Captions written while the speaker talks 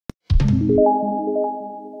Welcome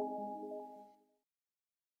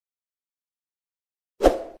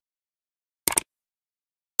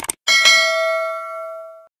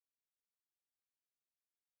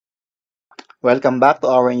back to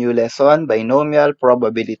our new lesson, Binomial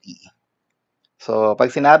Probability. So,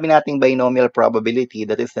 pag sinabi nating binomial probability,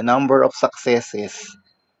 that is the number of successes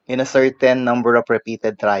in a certain number of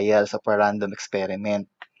repeated trials of a random experiment.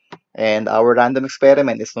 And our random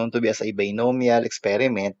experiment is known to be as a binomial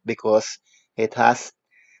experiment because it has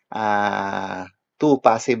two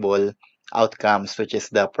possible outcomes, which is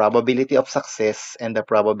the probability of success and the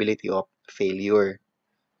probability of failure.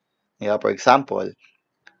 Yeah, for example,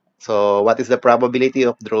 so what is the probability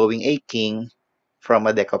of drawing a king from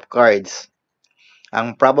a deck of cards?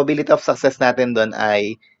 Ang probability of success natin doon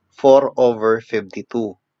ay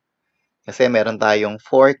 4/52. Kasi meron tayong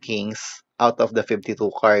 4 kings out of the 52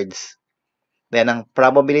 cards. Then, ang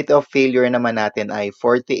probability of failure naman natin ay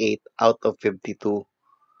 48 out of 52.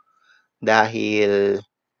 Dahil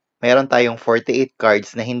meron tayong 48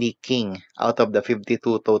 cards na hindi king out of the 52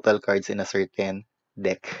 total cards in a certain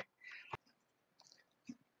deck.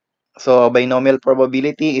 So, binomial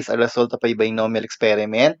probability is a result of a binomial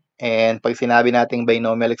experiment. And pag sinabi nating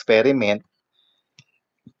binomial experiment,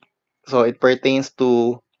 so it pertains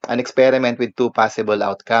to an experiment with two possible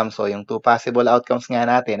outcomes. So, yung two possible outcomes nga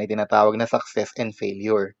natin ay tinatawag na success and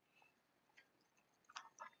failure.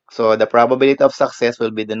 So, the probability of success will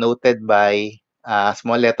be denoted by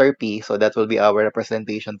small letter p. So, that will be our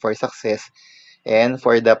representation for success. And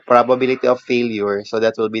for the probability of failure, so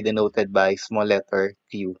that will be denoted by small letter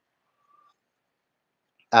q.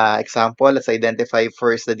 Example, let's identify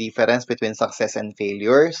first the difference between success and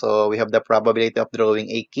failure. So, we have the probability of drawing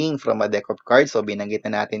a king from a deck of cards. So, binanggit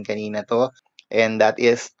na natin kanina to. And that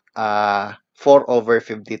is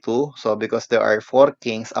 4/52. So, because there are 4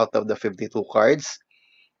 kings out of the 52 cards,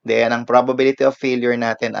 then ang probability of failure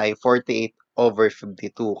natin ay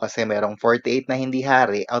 48/52 kasi merong 48 na hindi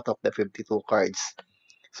hari out of the 52 cards.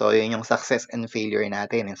 So, yun yung success and failure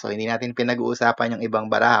natin. So, hindi natin pinag-uusapan yung ibang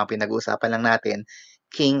baraha. Pinag-uusapan lang natin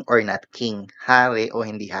king or not king, hari o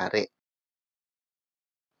hindi hari.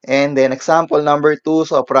 And then example number 2,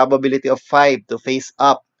 so probability of 5 to face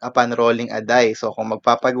up upon rolling a die. So kung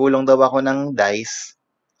magpapagulong daw ako ng dice,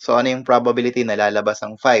 so ano yung probability na lalabas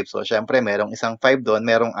ang 5? So syempre merong isang 5 doon,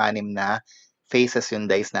 merong 6 na faces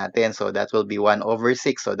yung dice natin. So that will be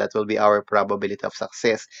 1/6. So that will be our probability of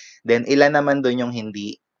success. Then ilan naman doon yung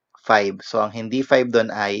hindi 5? So ang hindi 5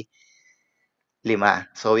 doon ay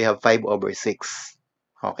 5. So we have 5/6.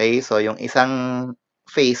 Okay, so yung isang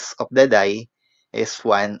face of the die is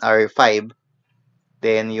 1 or 5,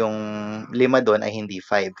 then yung 5 doon ay hindi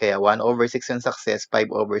 5. Kaya 1/6 yung success,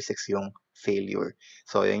 5/6 yung failure.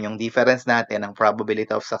 So yun yung difference natin ng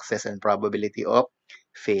probability of success and probability of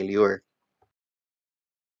failure.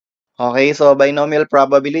 Okay, so binomial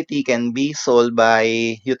probability can be solved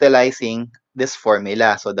by utilizing this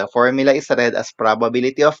formula. So the formula is read as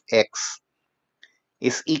probability of x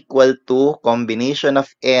is equal to combination of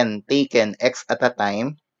n taken x at a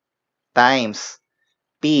time times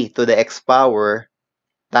p to the x power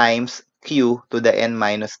times q to the n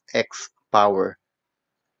minus x power.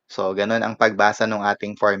 So, ganun ang pagbasa ng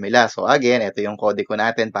ating formula. So, again, ito yung kodeko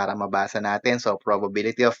natin para mabasa natin. So,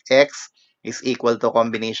 probability of x is equal to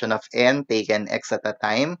combination of n taken x at a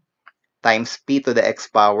time times p to the x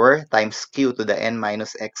power times q to the n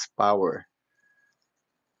minus x power.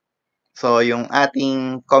 So, yung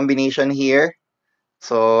ating combination here,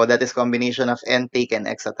 so that is combination of n taken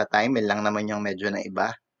x at a time. Yun lang naman yung medyo na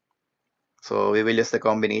iba. So, we will use the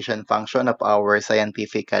combination function of our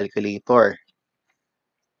scientific calculator.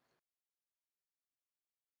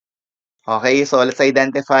 Okay, so let's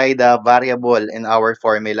identify the variable in our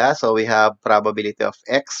formula. So, we have probability of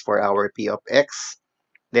x for our p of x.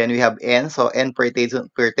 Then, we have n. So, n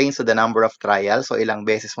pertains to the number of trials. So, ilang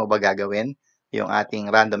beses mo ba gagawin yung ating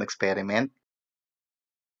random experiment.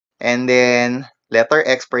 And then, letter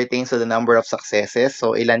x pertains to the number of successes.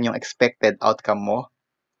 So, ilan yung expected outcome mo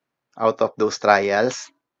out of those trials.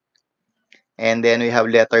 And then, we have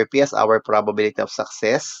letter p as our probability of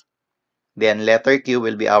success. Then, letter q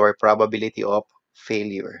will be our probability of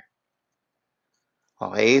failure.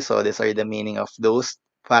 Okay, so these are the meaning of those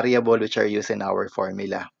variable which are used in our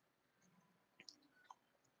formula.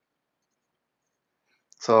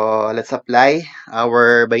 So, let's apply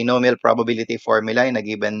our binomial probability formula in a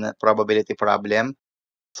given probability problem.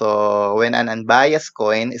 So, when an unbiased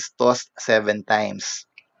coin is tossed 7 times.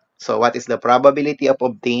 So, what is the probability of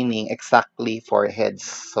obtaining exactly 4 heads?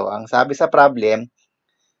 So, ang sabi sa problem,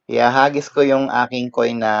 ihahagis ko yung aking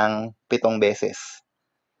coin ng 7 beses.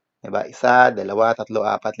 Diba? 1, 2, 3, 4,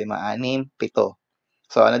 5, 6, 7.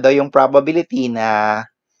 So, ano daw yung probability na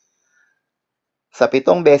sa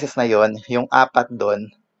 7 beses na yon, yung 4 doon,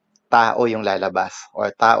 tao yung lalabas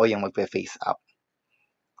or tao yung magpe-face up.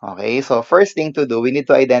 Okay, so first thing to do, we need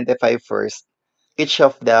to identify first each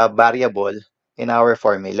of the variable in our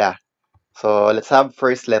formula. So, let's have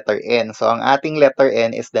first letter N. So, ang ating letter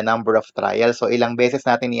N is the number of trials. So, ilang beses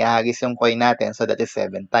natin ihahagis yung coin natin. So, that is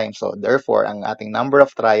 7 times. So, therefore, ang ating number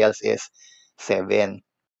of trials is 7.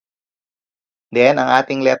 Then, ang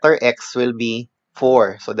ating letter X will be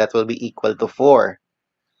 4. So, that will be equal to 4.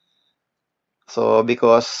 So,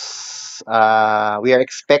 because we are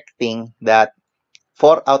expecting that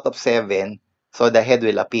 4 out of 7, so the head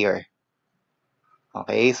will appear.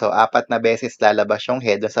 Okay, so 4 na beses lalabas yung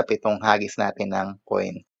head sa 7 hagis natin ng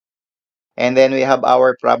coin. And then we have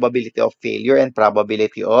our probability of failure and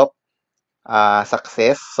probability of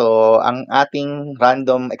success. So, ang ating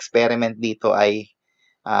random experiment dito ay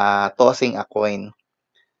tossing a coin.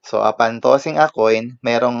 So, upon tossing a coin,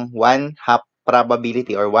 merong 1/2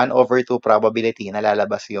 probability or 1/2 probability na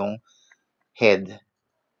lalabas yung head.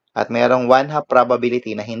 At merong 1/2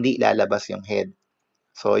 probability na hindi lalabas yung head.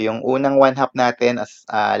 So, yung unang 1/2 natin as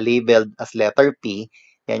labeled as letter P,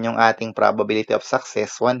 yan yung ating probability of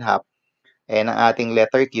success, 1/2. And ang ating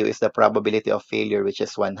letter Q is the probability of failure, which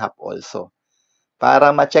is 1/2 also.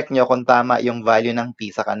 Para ma-check nyo kung tama yung value ng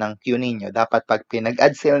P saka ng Q ninyo, dapat pag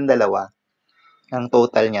pinag-add silang dalawa, ang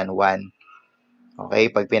total niyan 1.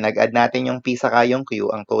 Okay, pag pinag-add natin yung P saka yung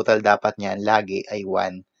Q, ang total dapat niyan lagi ay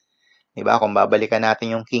 1. Diba? Kung babalikan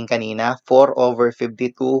natin yung king kanina,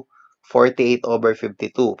 4/52,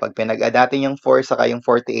 48/52. Pag pinag-add natin yung 4 saka yung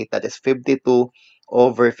 48, that is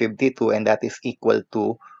 52/52 and that is equal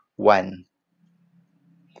to 1.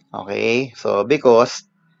 Okay? So, because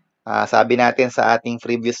sabi natin sa ating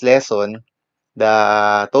previous lesson, the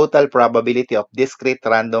total probability of discrete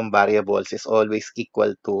random variables is always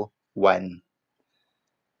equal to 1.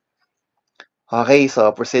 Okay,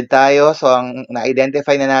 so proceed tayo. So, ang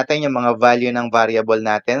na-identify na natin yung mga value ng variable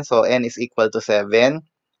natin. So, n is equal to 7,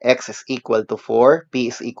 x is equal to 4, p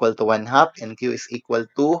is equal to 1/2, and q is equal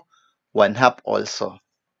to 1/2 also.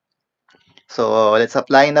 So, let's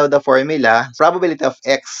apply now the formula. Probability of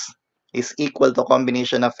x is equal to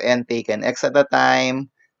combination of n taken x at a time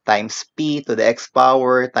times p to the x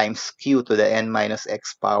power times q to the n minus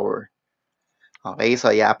x power. Okay, so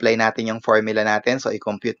i-apply natin yung formula natin. So,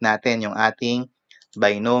 i-compute natin yung ating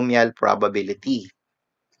binomial probability.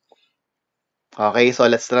 Okay, so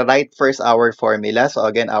let's write first our formula. So,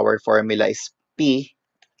 again, our formula is P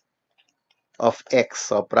of X.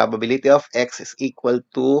 So, probability of X is equal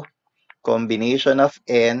to combination of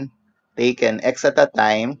N taken X at a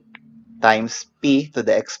time times P to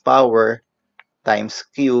the X power times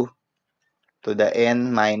Q to the N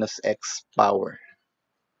minus X power.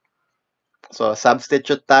 So,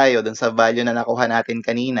 substitute tayo dun sa value na nakuha natin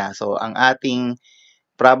kanina. So, ang ating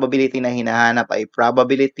probability na hinahanap ay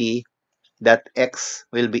probability that x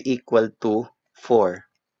will be equal to 4.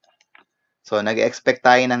 So, nag-expect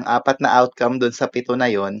tayo ng 4 na outcome dun sa 7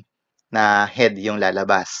 na yon na head yung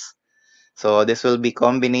lalabas. So, this will be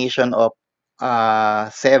combination of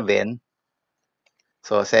 7.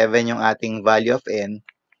 So, 7 yung ating value of n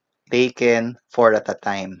taken 4 at a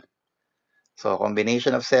time. So,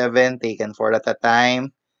 combination of 7 taken 4 at a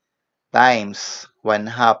time times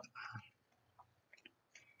 1/2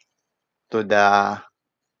 to the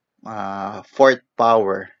 4th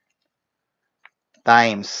power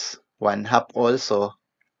times 1/2 also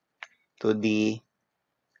to the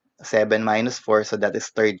 7 minus 4, so that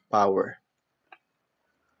is 3rd power.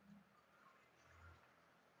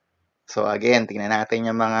 So again, tingnan natin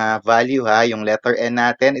yung mga value ha. Yung letter N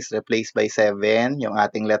natin is replaced by 7. Yung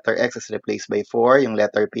ating letter X is replaced by 4. Yung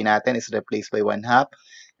letter P natin is replaced by 1/2.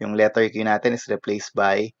 Yung letter Q natin is replaced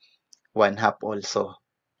by 1/2 also.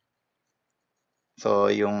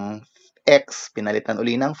 So yung X, pinalitan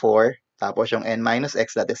uli ng 4. Tapos yung N minus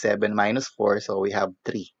X, that is 7 minus 4. So we have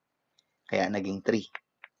 3. Kaya naging 3.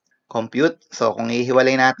 Compute. So kung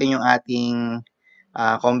ihiwalay natin yung ating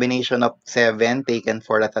combination of 7 taken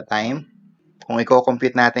 4 at a time. Kung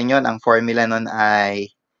i-compute natin yon, ang formula nun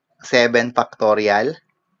ay 7 factorial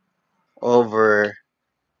over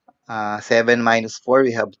 7 minus 4,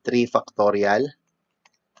 we have 3 factorial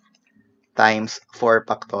times 4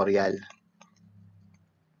 factorial.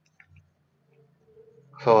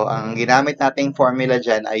 So, ang ginamit nating formula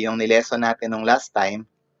dyan ay yung nileson natin nung last time.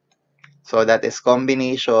 So, that is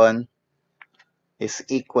combination is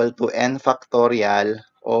equal to n factorial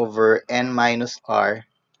over n minus r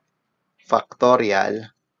factorial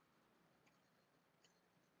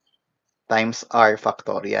times r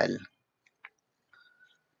factorial.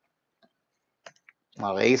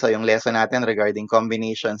 Okay, so yung lesson natin regarding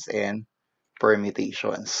combinations and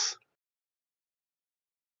permutations.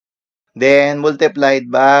 Then,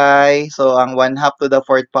 multiplied by, so ang 1/2 to the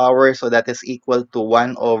 4th power, so that is equal to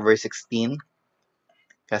 1/16.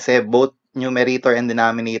 Kasi both numerator and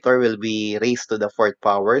denominator will be raised to the 4th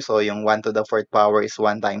power. So, yung 1 to the 4th power is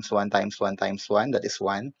 1 times 1 times 1 times 1, that is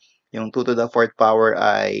 1. Yung 2 to the 4th power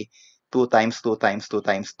ay 2 times 2 times 2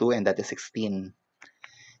 times 2, and that is 16.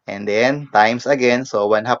 And then, times again,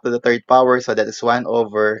 so 1/2 to the 3rd power, so that is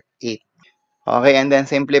 1/8. Okay, and then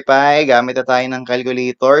simplify. Gamit na tayo ng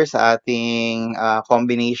calculator sa ating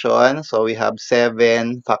combination. So, we have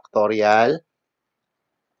 7 factorial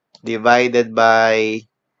divided by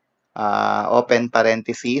open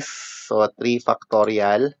parenthesis. So, 3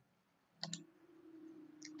 factorial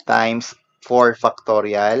times 4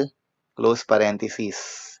 factorial close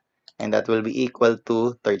parenthesis. And that will be equal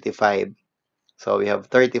to 35. So, we have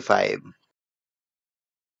 35.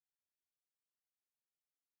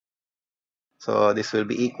 So, this will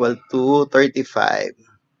be equal to 35.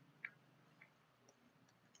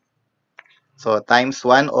 So, times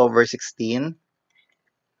 1/16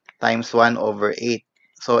 times 1/8.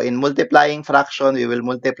 So, in multiplying fraction, we will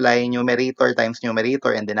multiply numerator times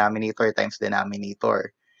numerator and denominator times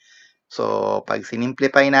denominator. So, pag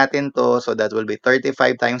sinimplify natin to, so that will be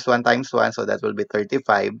 35 times 1 times 1, so that will be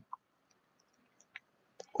 35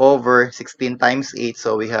 over 16 times 8.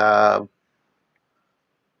 So, we have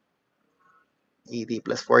 80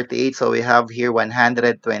 plus 48. So, we have here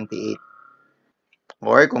 128.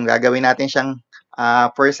 Or kung gagawin natin siyang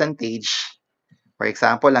percentage, for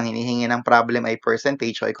example, ang hinihingi ng problem ay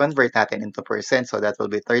percentage, so i-convert natin into percent. So, that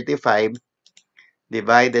will be 35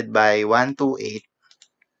 divided by 128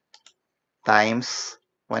 times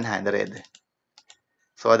 100.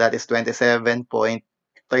 So, that is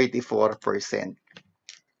 27.34%.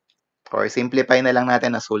 Or simplify na lang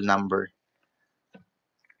natin as whole number.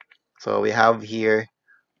 So, we have here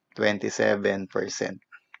 27%.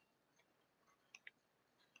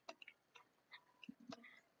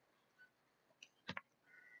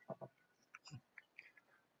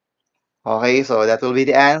 Okay, so that will be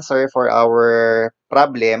the answer for our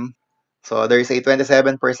problem. So, there is a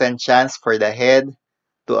 27% chance for the head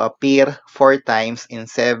to appear 4 times in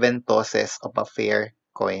 7 tosses of a fair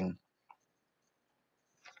coin.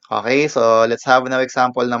 Okay, so let's have now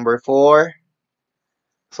example number 4.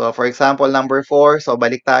 So, for example, number 4, so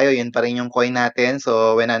balik tayo, yun pa rin yung coin natin.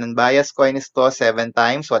 So, when an unbiased coin is tossed 7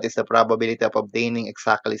 times, what is the probability of obtaining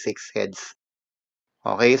exactly 6 heads?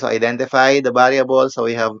 Okay, so identify the variable. So,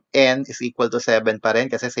 we have n is equal to 7 pa rin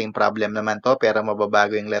kasi same problem naman to, pero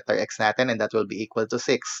mababago yung letter x natin and that will be equal to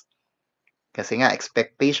 6. Kasi nga,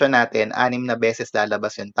 expectation natin, 6 na beses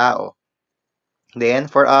lalabas yung tao. Then,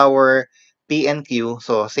 for our P and Q,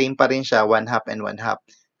 so same pa rin siya, 1/2 and 1/2.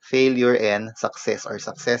 Failure and success, or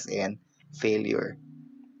success and failure.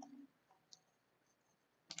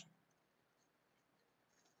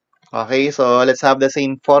 Okay, so let's have the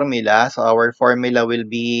same formula. So our formula will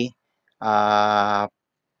be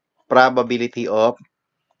probability of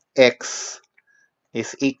x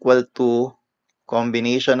is equal to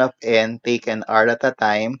combination of n taken r at a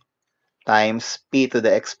time times p to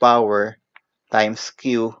the x power times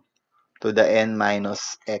q to the n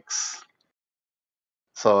minus x.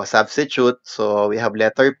 So, substitute. So, we have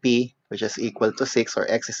letter P, which is equal to 6, or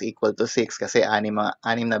X is equal to 6 kasi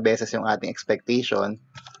 6 na beses yung ating expectation.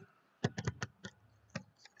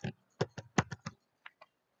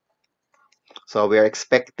 So, we are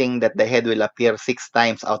expecting that the head will appear 6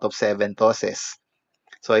 times out of 7 tosses.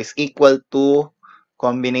 So, it's equal to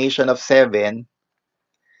combination of 7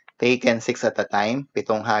 taken 6 at a time.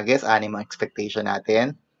 7 hages, 6 ang expectation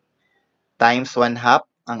natin. Times 1/2.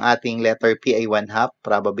 Ang ating letter P ay 1/2,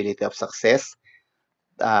 probability of success.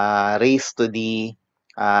 Raised to the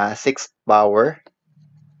 6th power.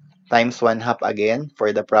 Times 1/2 again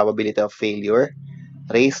for the probability of failure,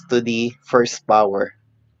 raised to the first power.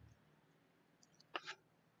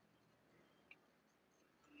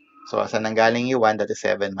 So, saan nanggaling yung 1? That is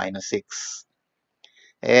 7 minus 6.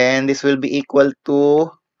 And this will be equal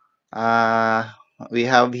to, we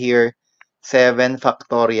have here 7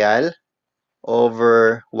 factorial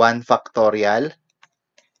over 1 factorial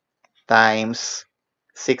times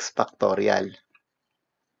 6 factorial.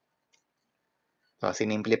 So,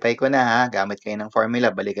 sinimplify ko na ha. Gamit kayo ng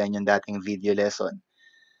formula. Balikan yung dating video lesson.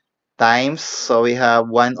 Times, so we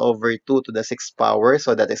have 1 over 2 to the 6th power.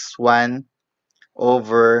 So, that is 1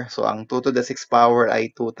 over, so ang 2 to the 6th power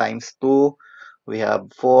ay 2 times 2. We have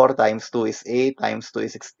 4 times 2 is 8, times 2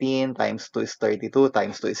 is 16, times 2 is 32,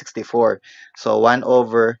 times 2 is 64. So, 1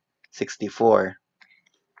 over 64.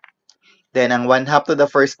 Then, ang 1 half to the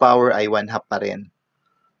first power ay 1 half pa rin.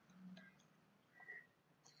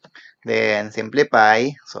 Then, simplify.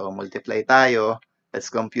 So, multiply tayo. Let's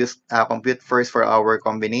compute first for our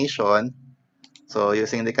combination. So,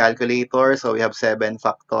 using the calculator, so we have 7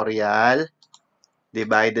 factorial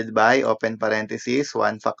divided by, open parenthesis,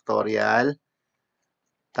 1 factorial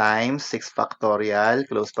times 6 factorial,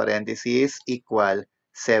 close parenthesis, equal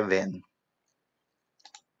 7.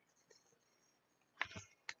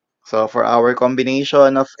 So, for our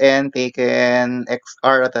combination of n taken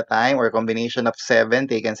xr at a time, or combination of 7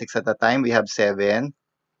 taken 6 at a time, we have 7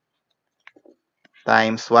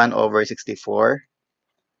 times 1 over 64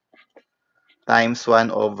 times 1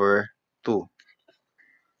 over 2.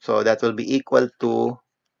 So, that will be equal to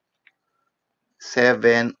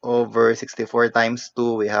 7 over 64 times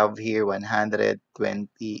 2. We have here 128.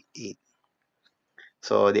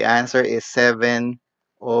 So, the answer is 7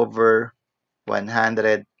 over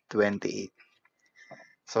 128.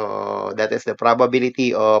 So, that is the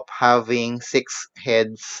probability of having 6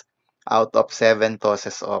 heads out of 7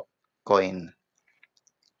 tosses of coin.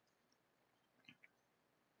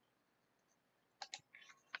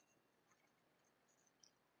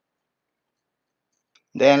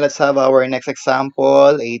 Then, let's have our next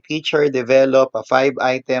example. A teacher develop a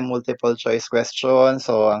 5-item multiple choice question.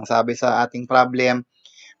 So, ang sabi sa ating problem,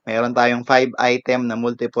 mayroon tayong 5-item na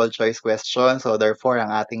multiple choice question. So, therefore,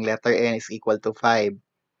 ang ating letter N is equal to 5.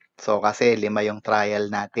 So, kasi 5 yung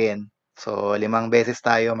trial natin. So, 5 beses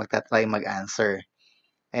tayo magta-try mag-answer.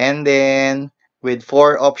 And then, with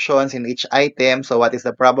 4 options in each item, so what is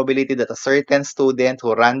the probability that a certain student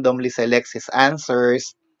who randomly selects his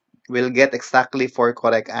answers will get exactly 4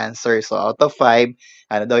 correct answers? So, out of 5,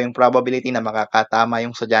 ano daw yung probability na makakatama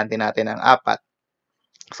yung estudyante natin ng 4?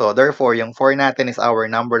 So, therefore, yung 4 natin is our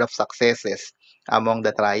number of successes among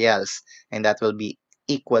the trials. And that will be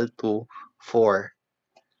equal to 4.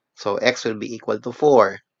 So, x will be equal to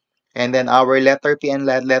 4. And then, our letter P and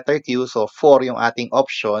letter Q, so 4 yung ating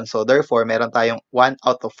option. So, therefore, meron tayong 1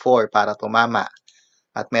 out of 4 para tumama.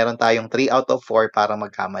 At meron tayong 3 out of 4 para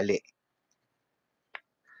magkamali.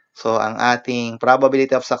 So, ang ating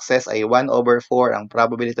probability of success ay 1 over 4. Ang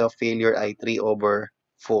probability of failure ay 3 over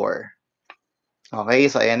 4.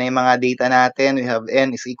 Okay, so ayan na yung mga data natin. We have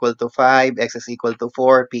n is equal to 5, x is equal to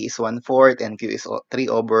 4, p is 1/4, and q is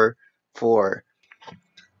 3 over 4.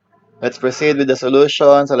 Let's proceed with the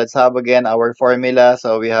solution. So let's have again our formula.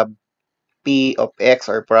 So we have p of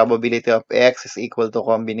x, or probability of x, is equal to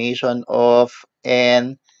combination of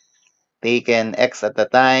n taken x at a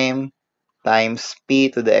time times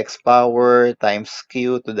p to the x power times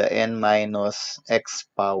q to the n minus x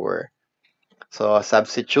power. So,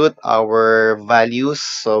 substitute our values.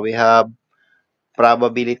 So, we have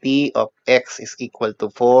probability of x is equal to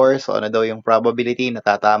 4. So, ano daw yung probability?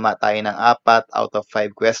 Natatama tayo ng 4 out of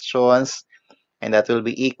 5 questions. And that will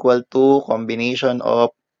be equal to combination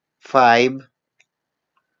of 5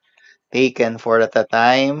 taken 4 at a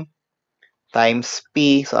time times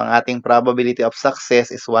p. So, ang ating probability of success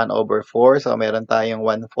is 1 over 4. So, meron tayong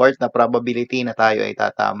 1/4 na probability na tayo ay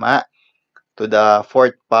tatama to the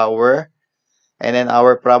 4th power. And then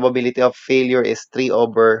our probability of failure is 3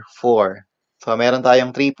 over 4. So, meron tayong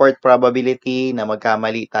 3/4 probability na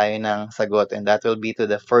magkamali tayo ng sagot. And that will be to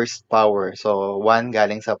the 1st power. So, 1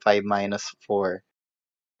 galing sa 5 minus 4.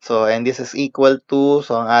 So, and this is equal to,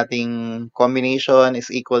 so ang ating combination is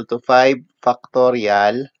equal to 5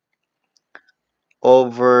 factorial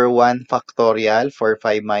over 1 factorial for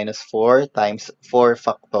 5 minus 4 times 4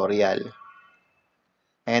 factorial.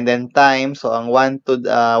 And then time, so ang 1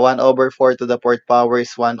 over 4 to the 4th power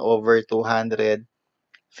is 1 over 256.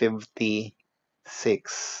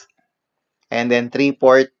 And then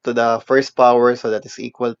 3/4 to the 1st power, so that is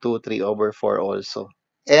equal to 3 over 4 also.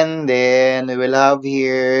 And then we will have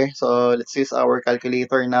here, so let's use our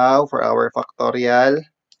calculator now for our factorial.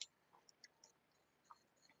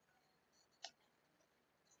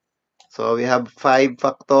 So we have 5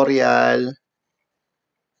 factorial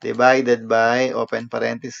divided by, open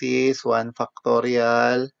parenthesis, 1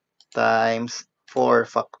 factorial times 4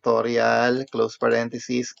 factorial, close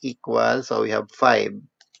parenthesis, equal. So we have 5.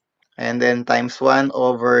 And then times 1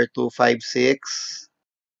 over 256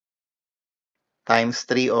 times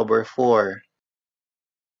 3 over 4.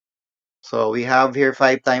 So we have here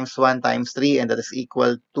 5 times 1 times 3, and that is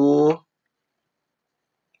equal to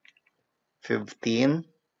 15.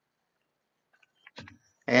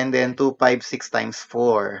 And then 256 times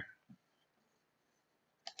 4.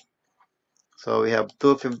 So we have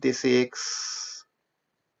 256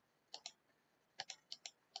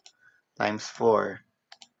 times 4.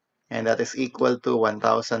 And that is equal to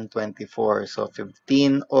 1,024. So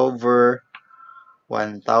 15 over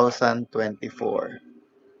 1,024.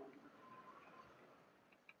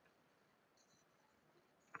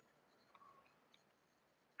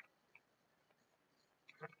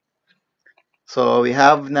 So we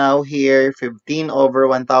have now here 15 over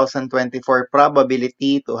 1,024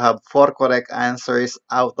 probability to have 4 correct answers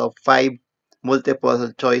out of 5 multiple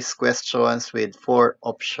choice questions with 4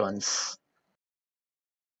 options.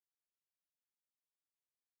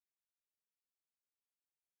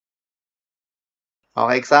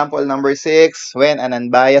 Okay, example number 6. When an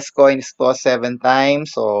unbiased coin is tossed 7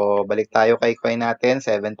 times, so balik tayo kay coin natin,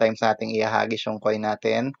 7 times nating ihahagis yung coin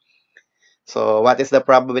natin. So what is the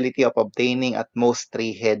probability of obtaining at most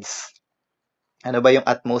 3 heads? Ano ba yung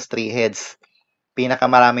at most 3 heads?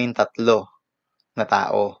 Pinakamaraming tatlo na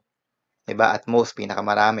tao. Diba? At most,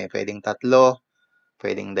 pinakamarami. Pwedeng tatlo,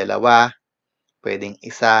 pwedeng dalawa, pwedeng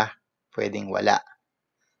isa, pwedeng wala.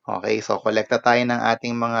 Okay, so kolekta tayo ng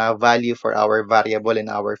ating mga value for our variable in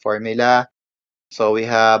our formula. So we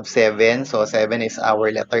have 7. So 7 is our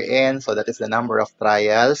letter N. So that is the number of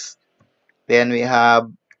trials. Then we have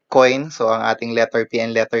coin. So ang ating letter P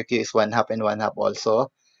and letter Q is 1/2 and 1/2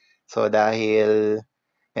 also. So dahil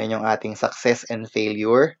yan yung ating success and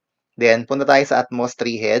failure. Then punta tayo sa at most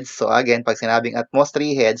 3 heads. So again, pag sinabing at most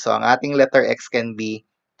 3 heads, so ang ating letter X can be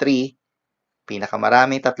 3.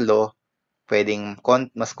 Pinakamarami tatlo. Pwedeng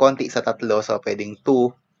mas konti sa tatlo. So pwedeng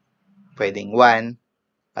 2, pwedeng 1,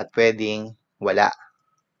 at pwedeng wala.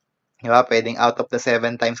 Diba? Pwedeng out of the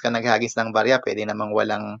 7 times ka naghagis ng barya, pwede namang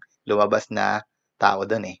walang lumabas na tao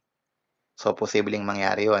doon eh. So, posibleng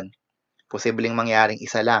mangyari yon. Posibleng mangyaring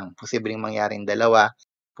isa lang. Posibleng mangyaring dalawa.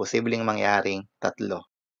 Posibleng mangyaring tatlo.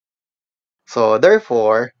 So,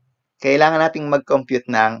 therefore, kailangan nating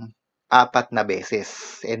mag-compute ng 4 na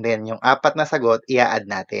beses. And then, yung 4 na sagot, i-add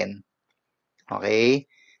natin. Okay?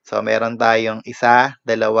 So, meron tayong 1,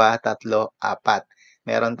 2, 3, 4.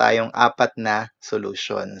 Meron tayong 4 na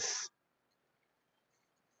solutions.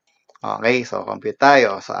 Okay, so compute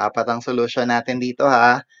tayo. So, 4 ang solution natin dito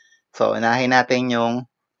ha. So, unahin natin yung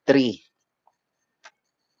 3.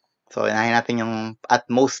 So, unahin natin yung at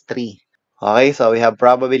most 3. Okay, so we have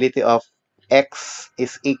probability of X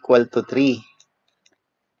is equal to 3.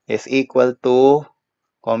 Is equal to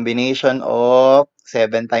combination of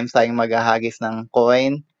 7 times tayong maghahagis ng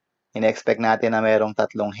coin. In-expect natin na merong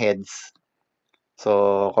 3 heads.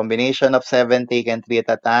 So, combination of 7 taken 3 at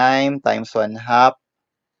a time times 1/2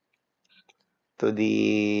 to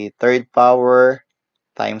the 3rd power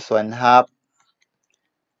times 1/2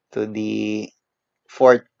 to the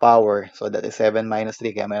 4th power. So, that is 7 minus 3.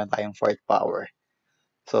 Kaya meron tayong 4th power.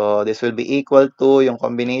 So, this will be equal to yung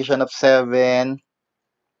combination of 7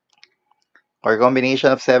 or combination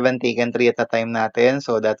of 7 taken 3 at a time natin.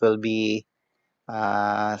 So, that will be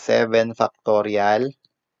 7 factorial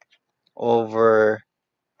over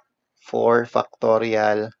 4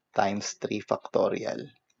 factorial times 3 factorial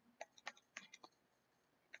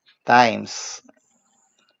times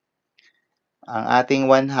ang ating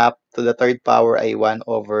 1/2 to the 3rd power ay 1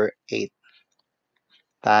 over 8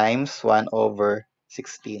 times 1 over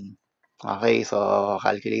 16. Okay, so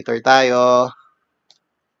calculator tayo.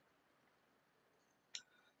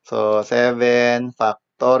 So, 7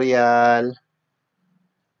 factorial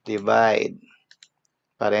divide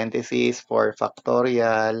parenthesis 4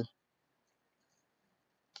 factorial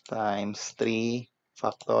times 3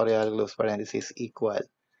 factorial close parenthesis equal.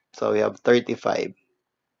 So, we have 35.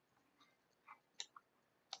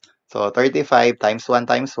 So, 35 times 1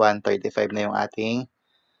 times 1, 35 na yung ating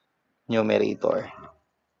numerator.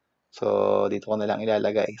 So, dito ko na lang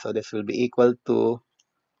ilalagay. So, this will be equal to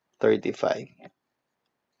 35.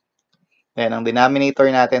 Then, ang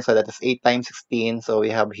denominator natin, so that is 8 times 16. So,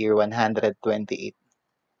 we have here 128.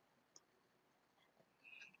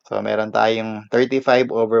 So, meron tayong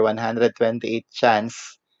 35 over 128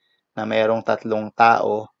 chance na merong 3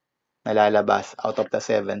 tao na lalabas out of the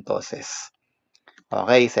 7 tosses.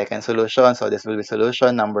 Okay, second solution. So, this will be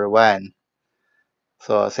solution number 1.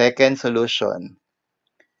 So, second solution.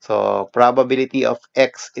 So, probability of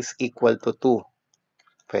X is equal to 2.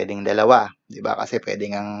 Pwedeng dalawa. Diba? Kasi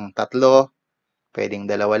pwedeng ang 3, pwedeng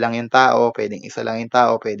dalawa lang yung tao, pwedeng isa lang yung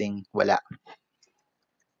tao, pwedeng wala.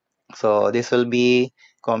 So, this will be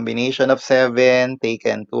combination of 7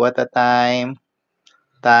 taken 2 at a time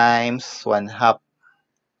times 1/2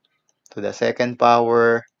 to the 2nd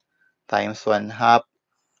power times 1/2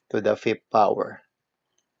 to the 5th power.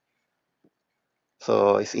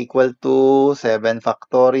 So, is equal to 7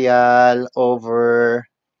 factorial over,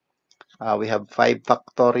 we have 5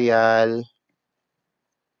 factorial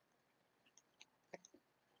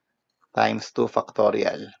times 2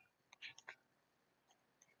 factorial.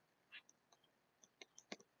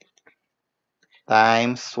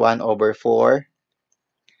 Times 1 over 4,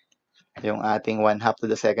 yung ating 1/2 to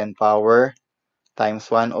the second power,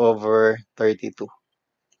 times 1 over 32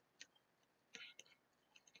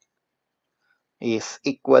 is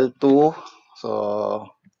equal to, so,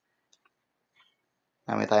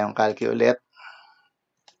 namin tayong calculate ulit.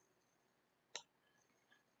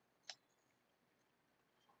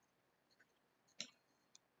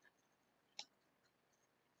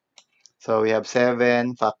 So, we have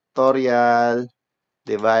 7 factorial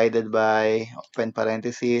divided by, open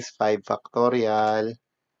parenthesis, 5 factorial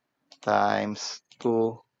times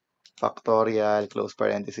 2 factorial, close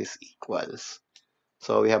parenthesis, equals.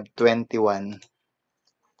 So, we have 21.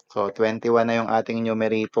 So, 21 na yung ating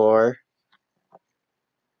numerator.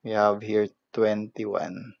 We have here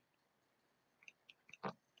 21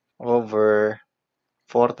 over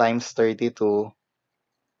 4 times 32.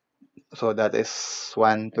 So, that is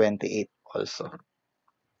 128 also.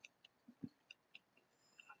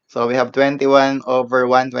 So, we have 21 over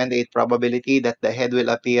 128 probability that the head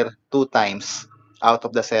will appear 2 times out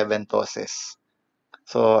of the 7 tosses.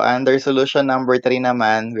 So, under solution number 3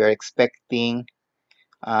 naman, we are expecting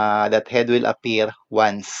that head will appear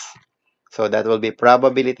once. So, that will be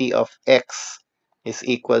probability of x is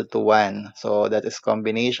equal to 1. So, that is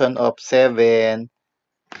combination of 7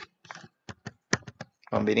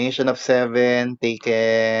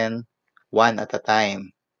 taken 1 at a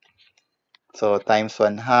time. So, times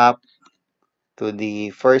 1/2 to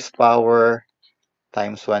the first power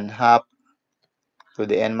times 1/2 to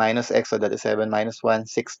the n minus x. So, that is 7 minus 1,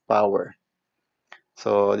 6th power.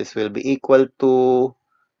 So, this will be equal to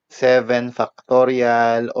 7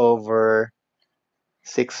 factorial over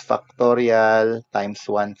 6 factorial times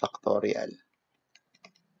 1 factorial.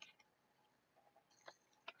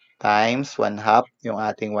 Times 1/2, yung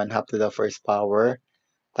ating 1/2 to the first power,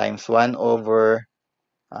 times 1 over,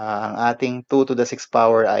 ang ating 2 to the 6th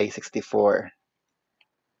power ay 64.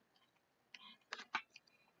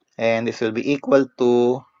 And this will be equal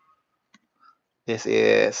to, this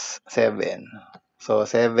is 7. So,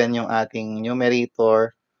 7 yung ating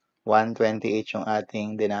numerator, 128 yung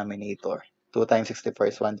ating denominator. 2 times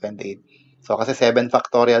 64 is 128. So, kasi 7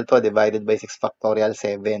 factorial to, divided by 6 factorial,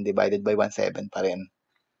 7. Divided by 1, 7 pa rin.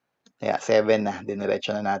 Kaya, 7 na.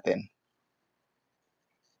 Diniretso na natin.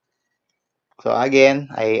 So, again,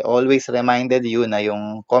 I always reminded you na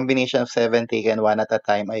yung combination of 7 taken 1 at a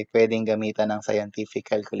time ay pwedeng gamitan ng scientific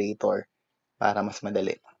calculator para mas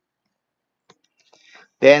madali.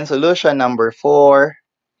 Then, solution number 4.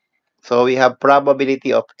 So, we have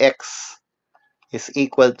probability of x is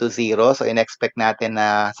equal to 0. So, in-expect natin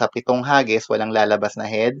na sa 7 hagis, walang lalabas na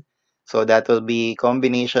head. So, that will be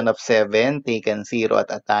combination of 7 taken 0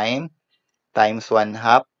 at a time times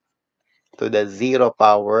 1/2 to the 0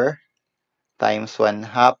 power times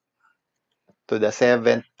 1/2 to the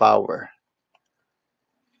 7th power.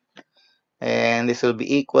 And this will be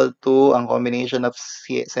equal to, ang combination of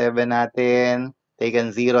 7 natin,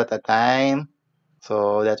 taken 0 at a time.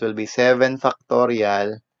 So, that will be 7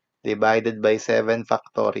 factorial divided by 7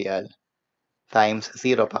 factorial times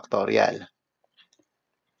 0 factorial.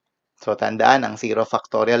 So, tandaan, ang 0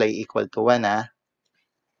 factorial ay equal to 1, ha?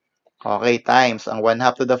 Okay, times, ang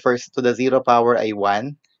 1/2 to the first, to the 0 power ay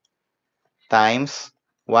 1, times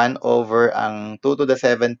 1 over, ang 2 to the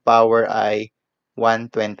 7th power ay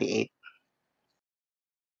 128.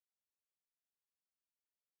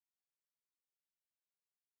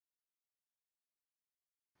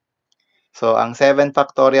 So, ang 7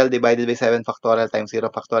 factorial divided by 7 factorial times 0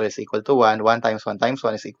 factorial is equal to 1. 1 times 1 times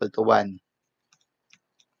 1 is equal to 1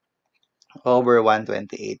 over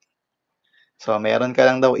 128. So, meron ka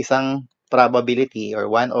lang daw isang probability or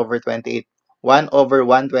 1 over 28, 1 over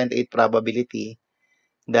 128 probability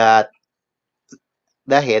that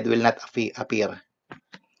the head will not appear.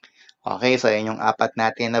 Okay, so yan yung apat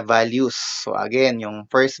natin na values. So, again, yung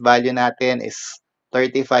first value natin is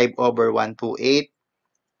 35 over 128.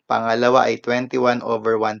 Pangalawa ay 21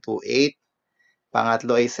 over 128.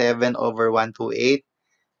 Pangatlo ay 7 over 128.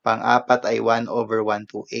 Pang-apat ay 1 over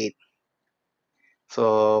 128.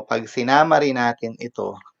 So, pag sinama rin natin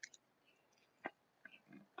ito,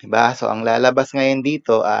 diba? So, ang lalabas ngayon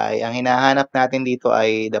dito ay, ang hinahanap natin dito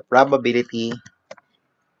ay the probability.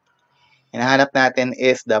 Hinahanap natin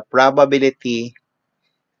is the probability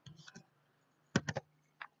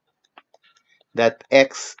that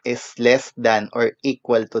x is less than or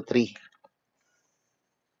equal to 3.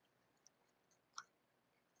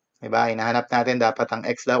 Diba? Hinahanap natin dapat ang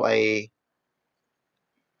x daw ay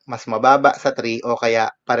mas mababa sa 3 o kaya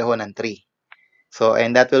pareho ng 3. So,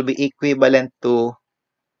 and that will be equivalent to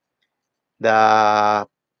the,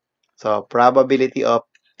 so probability of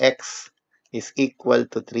x is equal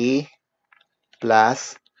to 3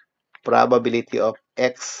 plus probability of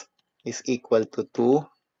x is equal to 2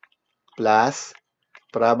 plus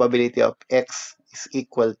probability of x is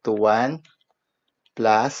equal to 1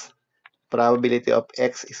 plus probability of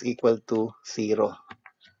x is equal to 0.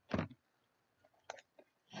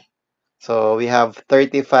 So we have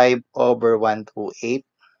 35 over 128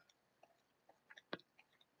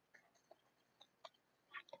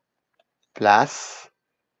 plus,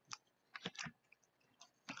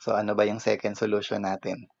 so ano ba yung second solution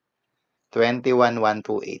natin?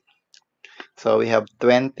 21,128. So we have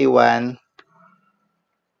 21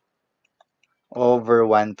 over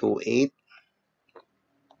 128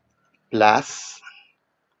 plus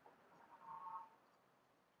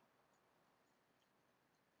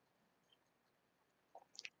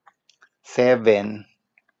 7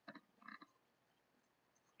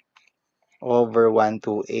 over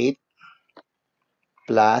 128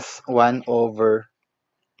 plus 1 over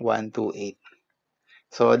 128.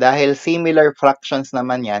 So, dahil similar fractions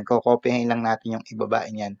naman yan, kokopyahin lang natin yung ibaba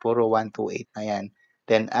niyan. Puro 128 na yan.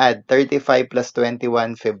 Then, add 35 plus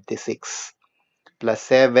 21, 56. Plus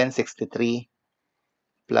 7, 63.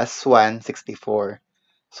 Plus 1, 64.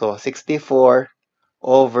 So, 64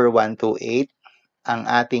 over 128 ang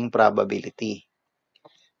ating probability.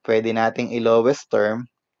 Pwede nating i-lowest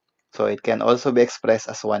term. So, it can also be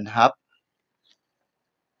expressed as 1/2.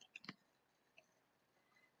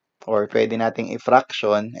 Or pwede nating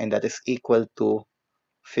i-fraction and that is equal to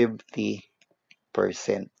 50%.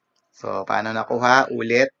 So, paano nakuha?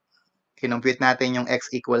 Ulit, kinompute natin yung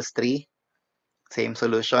x equals 3. Same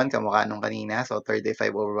solution, kamukha nung kanina. So,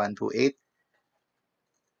 35 over 128.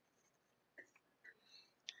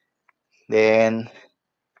 Then,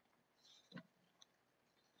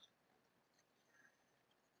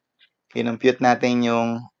 kinompute natin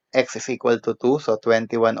yung x is equal to 2. So,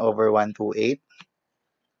 21 over 128.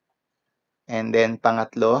 And then,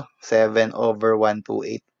 pangatlo, 7 over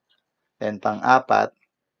 128. Then, pang-apat,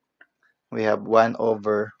 we have 1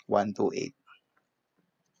 over 128.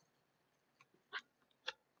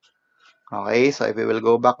 Okay, so if we will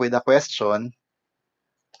go back with the question,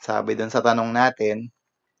 sabi dun sa tanong natin,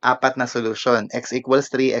 apat na solution. X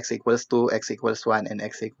equals 3, x equals 2, x equals 1, and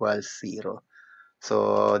x equals 0.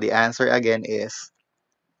 So, the answer again is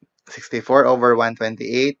 64 over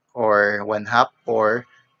 128 or 1/2 or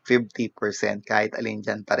 50%. Kahit alin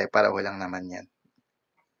dyan, pare-pareho lang naman yan.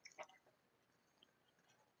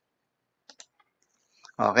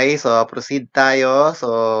 Okay, so proceed tayo.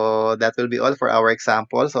 So, that will be all for our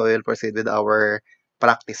example. So, we will proceed with our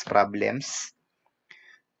practice problems.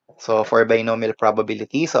 So, for binomial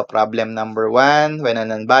probability, so problem number 1, when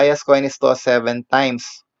an unbiased coin is tossed 7 times,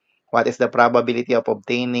 what is the probability of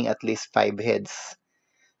obtaining at least 5 heads?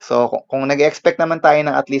 So, kung nag-expect naman tayo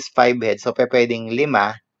ng at least 5 heads, so pwedeng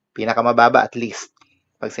 5, pinakamababa at least.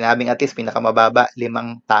 Pag sinabing at least, pinakamababa,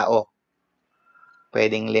 5 tao.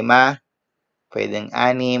 Pwedeng 5, pwedeng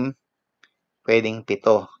 6, pwedeng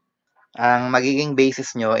 7. Ang magiging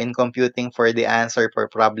basis nyo in computing for the answer for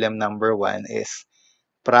problem number 1 is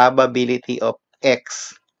probability of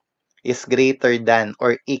x is greater than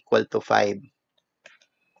or equal to 5.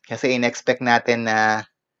 Kasi in-expect natin na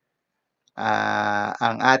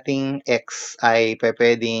ang ating x ay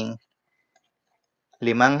pwedeng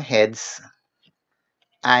 5 heads,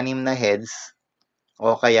 6 na heads,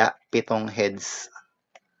 o kaya 7 heads.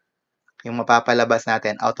 Yung mapapalabas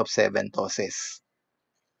natin out of 7 tosses.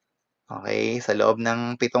 Okay, sa loob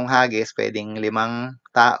ng 7 hagis, pwedeng 5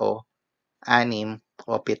 tao, 6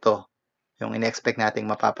 o 7. Yung in-expect nating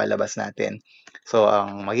mapapalabas natin. So,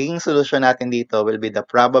 ang magiging solution natin dito will be the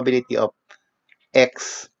probability of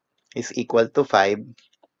x is equal to 5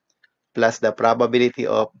 plus the probability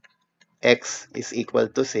of x is equal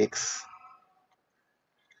to 6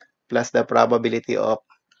 plus the probability of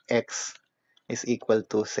x is equal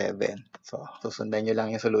to 7. So, susundan nyo lang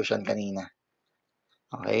yung solution kanina.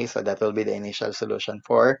 Okay, so that will be the initial solution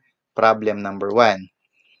for problem number 1.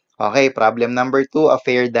 Okay, problem number 2, a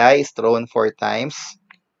fair die is thrown 4 times.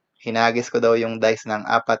 Hinagis ko daw yung dice ng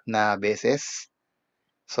 4 na beses.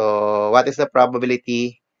 So, what is the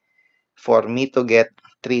probability for me to get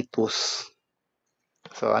 3 twos?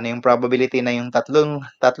 So, ano yung probability na yung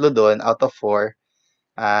tatlo doon out of 4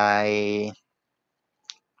 ay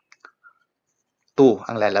 2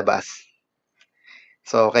 ang lalabas.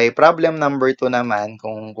 So, kay problem number 2 naman,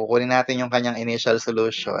 kung kukunin natin yung kanyang initial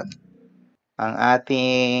solution, ang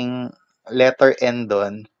ating letter N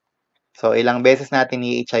doon, so ilang beses natin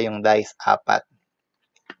i-itcha yung dice? 4.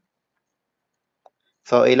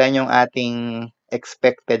 So, ilan yung ating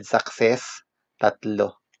expected success?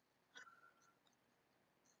 3.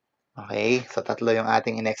 Okay? So, 3 yung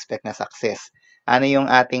ating in-expect na success. Ano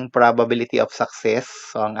yung ating probability of success?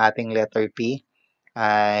 So, ang ating letter P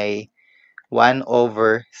ay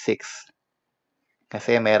 1/6.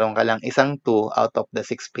 Kasi meron ka lang isang 2 out of the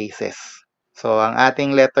 6 spaces. So, ang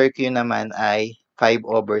ating letter Q naman ay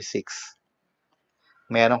 5/6.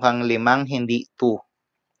 Meron kang 5 hindi 2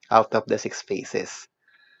 out of the 6 spaces.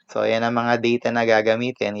 So, ayan ang mga data na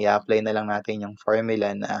gagamitin. I-apply na lang natin yung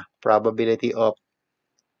formula na probability of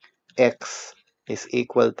x is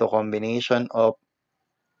equal to combination of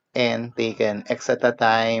n taken x at a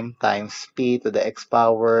time times p to the x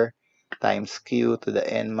power times q to the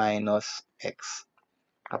n minus x.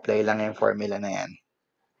 Apply lang yung formula na yan.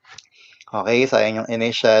 Okay, so ayan yung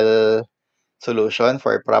initial solution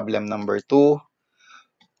for problem number 2.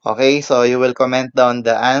 Okay, so you will comment down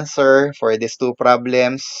the answer for these 2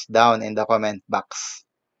 problems down in the comment box.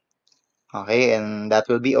 Okay, and that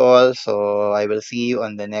will be all. So I will see you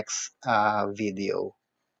on the next video.